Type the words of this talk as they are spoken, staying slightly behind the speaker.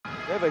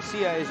Nueva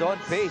Ecija is on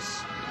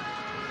pace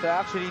to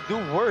actually do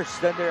worse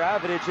than their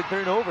average in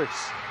turnovers.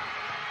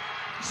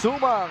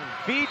 Sumang,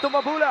 feed to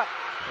Mabulak.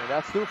 And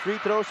that's 2 free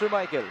throws for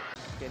Michael.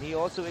 Can he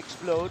also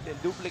explode and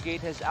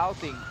duplicate his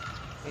outing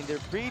in their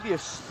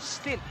previous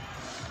stint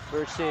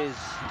versus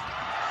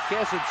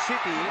Quezon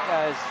City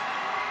as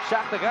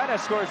SHAQ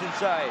TAGANAS scores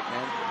inside?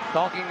 And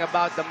talking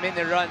about the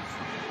mini runs,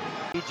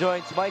 he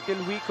joins Michael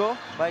Wico,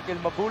 Michael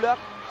Mabulak,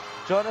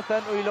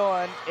 Jonathan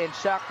Uiloan, and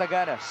SHAQ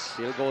TAGANAS.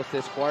 field goals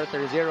this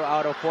quarter, 0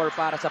 out of 4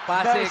 para sa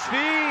Pasig. Nice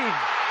feed!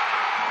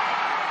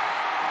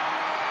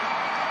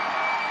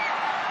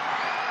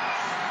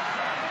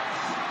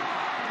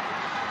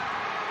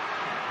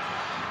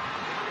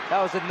 That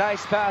was a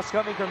nice pass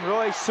coming from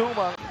Roy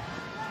Sumang.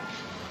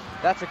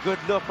 That's a good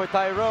look for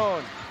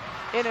Tyrone.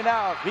 In and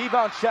out,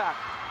 rebound SHAQ.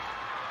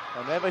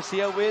 And Nueva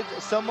Ecija with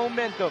some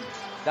momentum.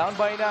 Down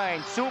by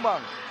 9,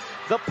 Sumang.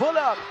 The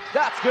pull-up,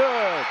 that's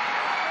good.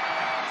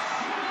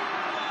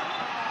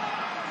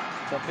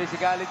 Some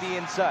physicality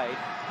inside.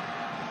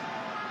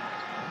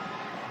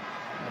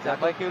 Is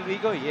that Michael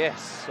Wico?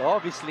 Yes,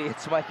 obviously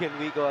it's Michael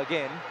Wico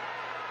again.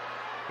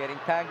 Getting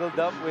tangled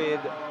up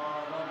with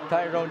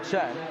Tyrone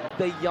Chan.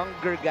 The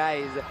younger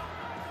guys,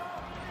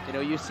 you know,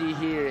 you see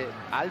here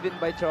Alvin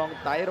Baichong,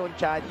 Tyrone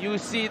Chan. You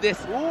see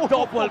this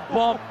double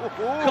bump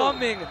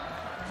coming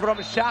from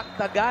SHAQ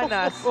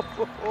TAGANAS.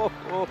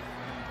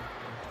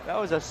 That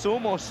was a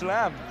sumo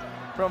slam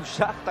from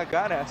SHAQ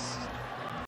TAGANAS.